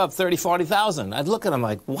 man? I'm up 30, 40,000. I'd look at them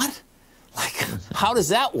like, what? How does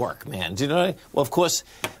that work, man? Do you know what I mean? Well, of course,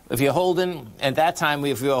 if you're holding, at that time,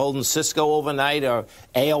 if you were holding Cisco overnight or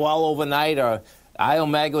AOL overnight or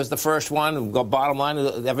iOmega was the first one, bottom line,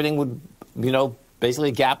 everything would,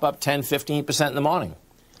 basically gap up 10, 15% in the morning.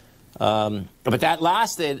 But that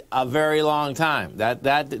lasted a very long time.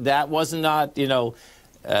 That was not, people,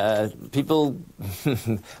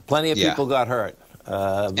 plenty of people got hurt.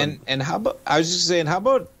 And how about, I was just saying, how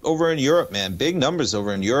about over in Europe, man? Big numbers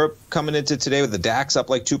over in Europe coming into today with the DAX up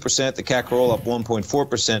like 2%, the CAC roll up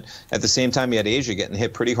 1.4%. At the same time, you had Asia getting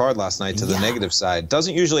hit pretty hard last night to the negative side.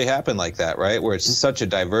 Doesn't usually happen like that, right? Where it's such a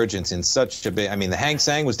divergence in such a big, I mean, the Hang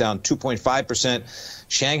Seng was down 2.5%,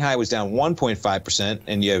 Shanghai was down 1.5%,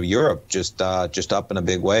 and you have Europe just up in a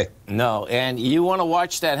big way. No, and you want to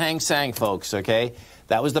watch that Hang Seng, folks, okay?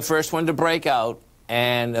 That was the first one to break out.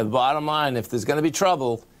 And the bottom line, if there's going to be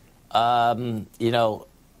trouble, I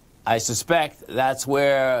suspect that's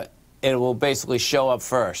where it will basically show up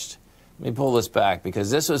first. Let me pull this back because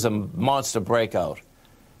this was a monster breakout.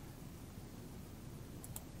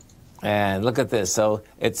 And look at this. So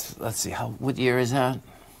it's, let's see, what year is that?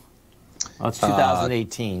 Oh, it's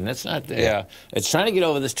 2018. That's not, it's trying to get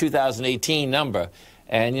over this 2018 number.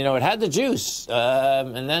 And, it had the juice.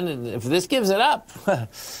 And then if this gives it up,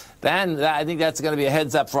 then I think that's going to be a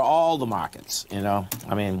heads up for all the markets, I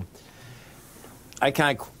mean, I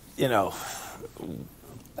can't, I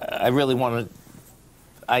really want to,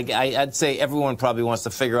 I'd say everyone probably wants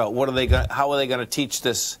to figure out how are they going to teach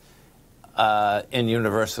this in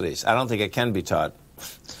universities. I don't think it can be taught.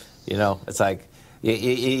 It's like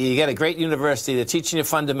you get a great university, they're teaching you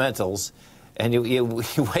fundamentals, and you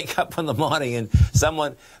wake up in the morning and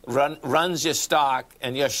someone runs your stock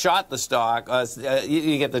and you short the stock.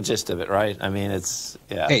 You get the gist of it, right? I mean, it's,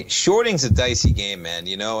 Hey, shorting's a dicey game, man.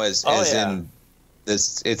 In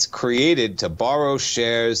this, it's created to borrow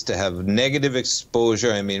shares, to have negative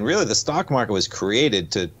exposure. I mean, really, the stock market was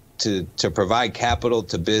created to provide capital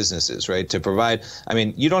to businesses, right? To provide, I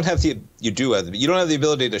mean, you don't have the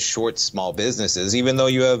ability to short small businesses, even though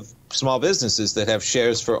you have small businesses that have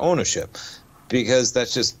shares for ownership, because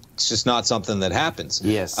it's just not something that happens.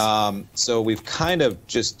 Yes. So we've kind of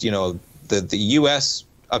just, the U.S.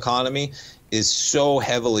 economy is so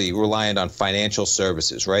heavily reliant on financial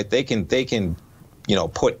services, right? They can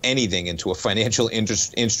put anything into a financial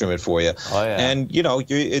instrument for you. Oh, yeah. And,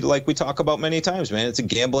 like we talk about many times, man, it's a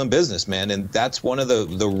gambling business, man. And that's one of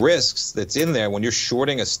the risks that's in there when you're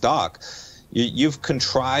shorting a stock. You've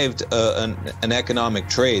contrived an economic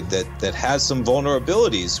trade that has some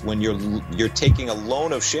vulnerabilities when you're taking a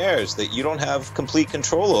loan of shares that you don't have complete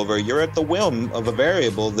control over. You're at the whim of a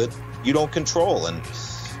variable that you don't control. And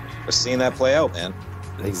We're seeing that play out, man.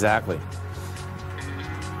 Exactly.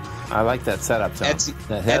 I like that setup, Tom.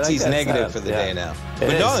 Etsy's negative for the day now.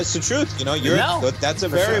 But no, it's the truth. You know, that's a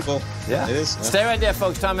variable. Sure. Yeah. It is. Stay right there,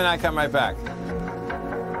 folks. Tom and I come right back.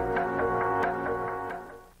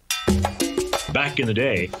 Back in the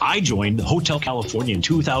day, I joined Hotel California in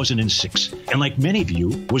 2006, and like many of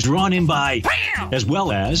you, was drawn in by, as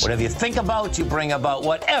well as... Whatever you think about, you bring about.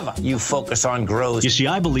 Whatever you focus on grows. You see,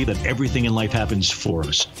 I believe that everything in life happens for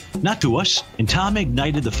us, not to us. And Tom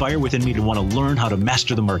ignited the fire within me to want to learn how to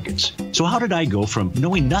master the markets. So how did I go from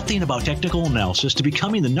knowing nothing about technical analysis to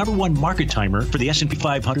becoming the #1 market timer for the S&P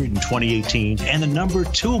 500 in 2018 and the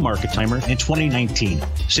 #2 market timer in 2019?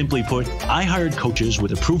 Simply put, I hired coaches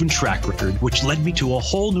with a proven track record, which led me to a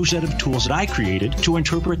whole new set of tools that I created to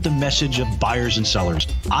interpret the message of buyers and sellers.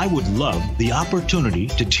 I would love the opportunity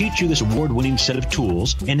to teach you this award-winning set of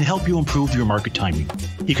tools and to help you improve your market timing.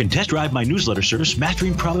 You can test drive my newsletter service,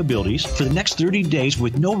 Mastering Probabilities, for the next 30 days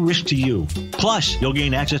with no risk to you. Plus, you'll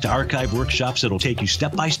gain access to archive workshops that'll take you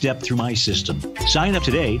step by step through my system. Sign up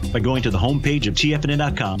today by going to the homepage of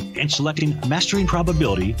TFNN.com and selecting Mastering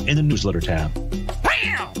Probability in the newsletter tab.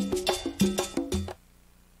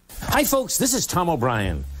 Hi, folks. This is Tom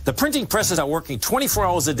O'Brien. The printing presses are working 24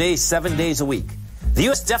 hours a day, 7 days a week. The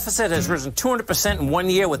U.S. deficit has risen 200% in 1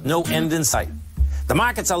 year with no end in sight. The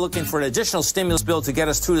markets are looking for an additional stimulus bill to get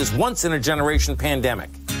us through this once-in-a-generation pandemic.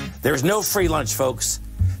 There is no free lunch, folks.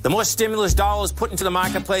 The more stimulus dollars put into the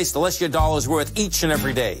marketplace, the less your dollar is worth each and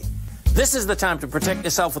every day. This is the time to protect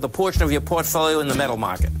yourself with a portion of your portfolio in the metal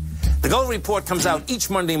market. The Gold Report comes out each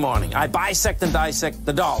Monday morning. I bisect and dissect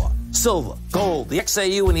the dollar, silver, gold, the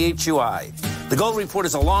XAU, and the HUI. The Gold Report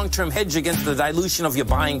is a long-term hedge against the dilution of your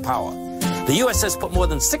buying power. The U.S. has put more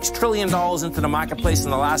than $6 trillion into the marketplace in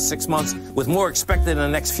the last 6 months, with more expected in the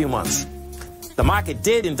next few months. The market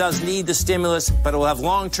did and does need the stimulus, but it will have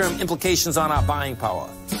long-term implications on our buying power.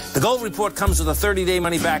 The Gold Report comes with a 30-day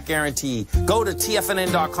money-back guarantee. Go to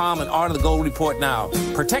TFNN.com and order the Gold Report now.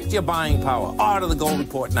 Protect your buying power. Order the Gold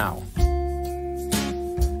Report now.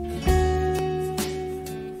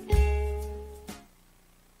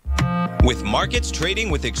 With markets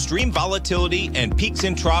trading with extreme volatility and peaks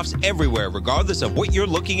and troughs everywhere, regardless of what you're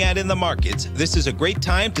looking at in the markets, this is a great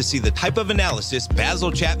time to see the type of analysis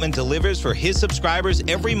Basil Chapman delivers for his subscribers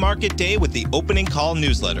every market day with the Opening Call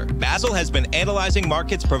newsletter. Basil has been analyzing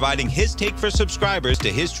markets, providing his take for subscribers to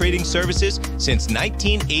his trading services since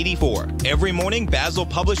 1984. Every morning, Basil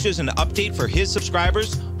publishes an update for his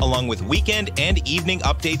subscribers, along with weekend and evening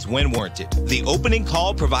updates when warranted. The Opening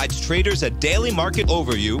Call provides traders a daily market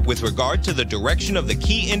overview with regard to the direction of the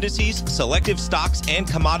key indices, selective stocks, and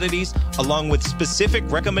commodities, along with specific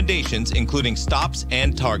recommendations, including stops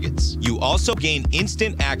and targets. You also gain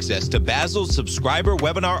instant access to Basil's subscriber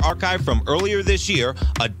webinar archive from earlier this year,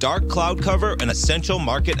 a dark cloud cover, and essential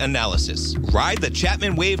market analysis. Ride the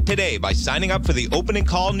Chapman wave today by signing up for the Opening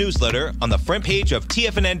Call newsletter on the front page of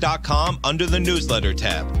TFNN.com under the newsletter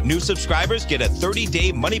tab. New subscribers get a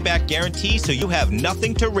 30-day money-back guarantee, so you have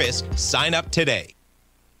nothing to risk. Sign up today.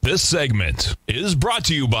 This segment is brought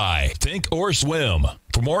to you by Think or Swim.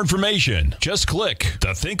 For more information, just click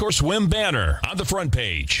the Think or Swim banner on the front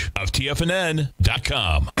page of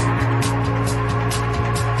TFNN.com.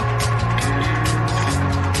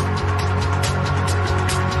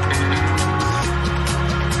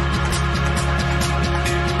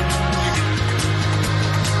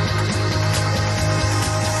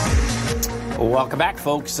 Welcome back,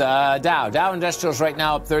 folks. Dow Industrials right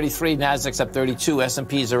now up 33, Nasdaq's up 32,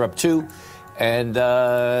 S&Ps are up 2. And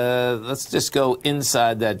let's just go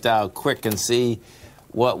inside that Dow quick and see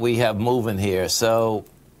what we have moving here. So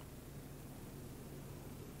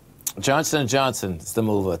Johnson & Johnson is the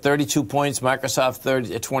mover. 32 points,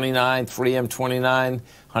 Microsoft 29, 3M 29,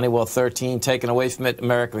 Honeywell 13. Taken away from it,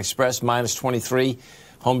 American Express minus 23,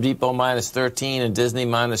 Home Depot minus 13, and Disney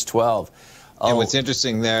minus 12. And what's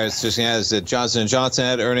interesting there is that Johnson & Johnson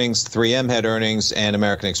had earnings, 3M had earnings, and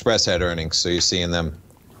American Express had earnings. So you're seeing them.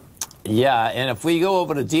 Yeah, and if we go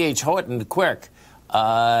over to D.H. Horton quick,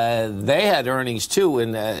 they had earnings too.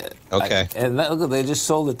 And okay. Look, they just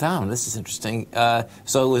sold it down. This is interesting.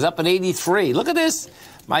 So it was up at 83. Look at this.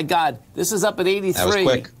 My God, this is up at 83. That was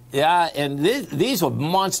quick. Yeah, and these were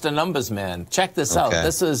monster numbers, man. Check this out.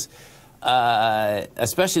 This is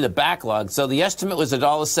especially the backlog. So the estimate was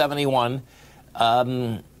 $1.71.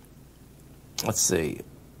 Let's see.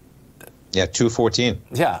 Yeah, 214.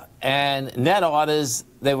 Yeah, and net orders,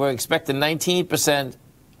 they were expecting 28%,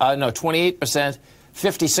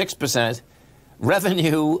 56%.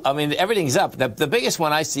 revenue, I mean, everything's up. The biggest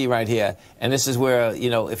one I see right here, and this is where, you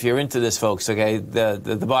know, if you're into this, folks, okay,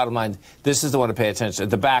 the bottom line, this is the one to pay attention to,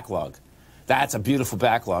 the backlog. That's a beautiful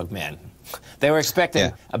backlog, man. They were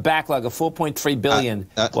expecting a backlog of $4.3 billion.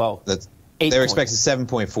 They were expecting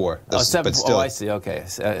 7.4. Oh, I see. Okay,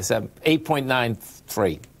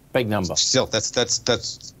 8.93. Big number. Still, that's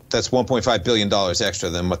 $1.5 billion extra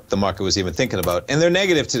than what the market was even thinking about, and they're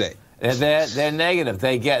negative today. They're negative.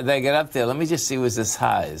 They get up there. Let me just see. Was this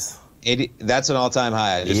highs? 80. That's an all-time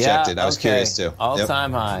high. I just checked it. I was curious too.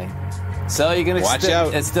 All-time high. So you're gonna watch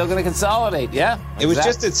out. It's still gonna consolidate. Yeah. It was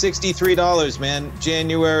just at $63, man.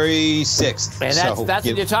 January 6th. And that's what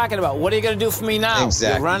you're talking about. What are you gonna do for me now?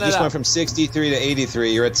 Exactly. You just went from 63 to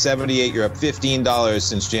 83. You're at 78. You're up $15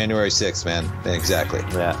 since January 6th, man. Exactly.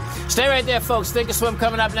 Yeah. Stay right there, folks. Think or Swim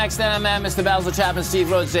coming up next. Then I'm Mr. Basil Chapman, Steve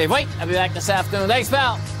Rhodes, Dave. Wait, I'll be back this afternoon. Thanks,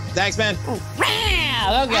 pal. Thanks, man.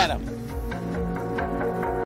 Look at him.